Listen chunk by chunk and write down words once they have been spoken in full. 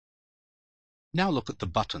Now look at the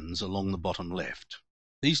buttons along the bottom left.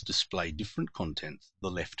 These display different contents of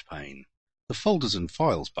the left pane. The Folders and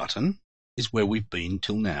Files button is where we've been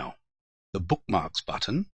till now. The Bookmarks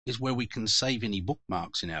button is where we can save any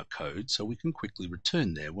bookmarks in our code so we can quickly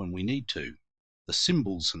return there when we need to. The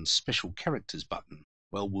Symbols and Special Characters button,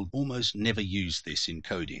 well, we'll almost never use this in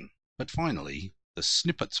coding. But finally, the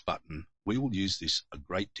Snippets button, we will use this a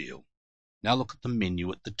great deal. Now look at the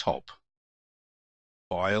menu at the top.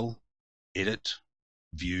 File, Edit,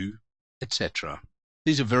 View, etc.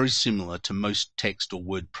 These are very similar to most text or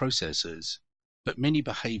word processors, but many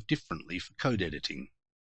behave differently for code editing.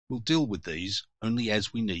 We'll deal with these only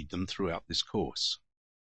as we need them throughout this course.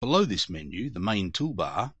 Below this menu, the main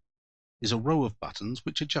toolbar, is a row of buttons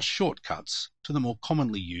which are just shortcuts to the more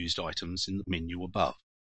commonly used items in the menu above.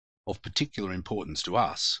 Of particular importance to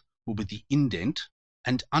us will be the indent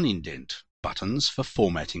and unindent buttons for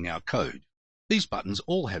formatting our code. These buttons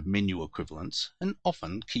all have menu equivalents and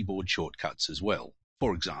often keyboard shortcuts as well.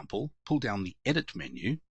 For example, pull down the Edit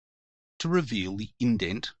menu to reveal the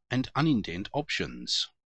indent and unindent options.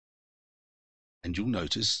 And you'll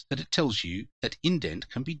notice that it tells you that indent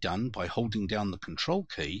can be done by holding down the Control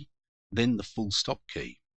key, then the full stop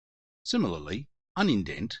key. Similarly,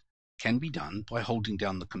 unindent can be done by holding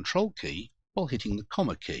down the Control key while hitting the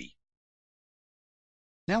comma key.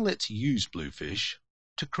 Now let's use Bluefish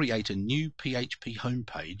to create a new PHP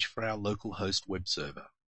homepage for our localhost web server.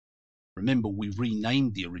 Remember, we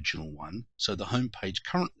renamed the original one, so the homepage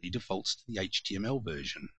currently defaults to the HTML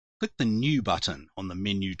version. Click the New button on the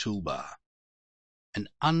menu toolbar. An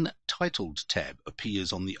Untitled tab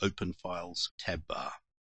appears on the Open Files tab bar.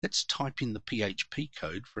 Let's type in the PHP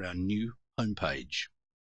code for our new homepage.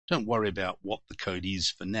 Don't worry about what the code is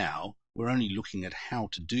for now. We're only looking at how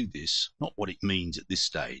to do this, not what it means at this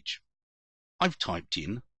stage. I've typed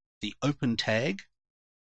in the open tag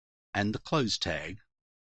and the close tag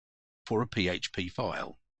for a PHP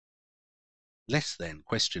file. Less than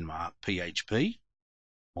 $PHP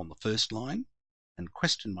on the first line and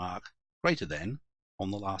greater than on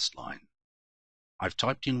the last line. I've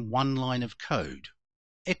typed in one line of code.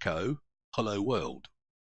 Echo Hello World.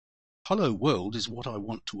 Hello World is what I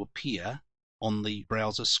want to appear on the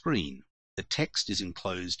browser screen. The text is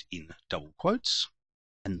enclosed in double quotes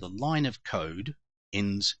and the line of code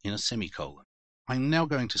ends in a semicolon. I'm now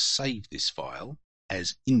going to save this file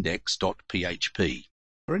as index.php.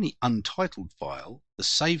 For any untitled file, the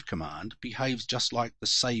save command behaves just like the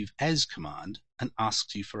save as command and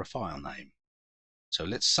asks you for a file name. So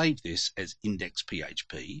let's save this as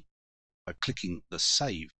index.php by clicking the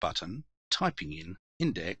Save button, typing in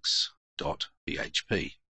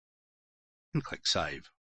index.php, and click Save.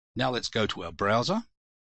 Now let's go to our browser,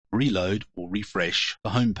 reload or refresh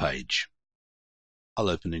the home page. I'll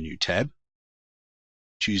open a new tab,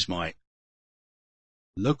 choose my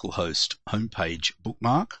localhost homepage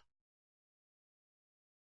bookmark,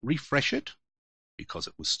 refresh it because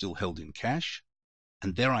it was still held in cache,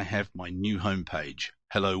 and there I have my new homepage,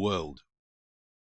 Hello World.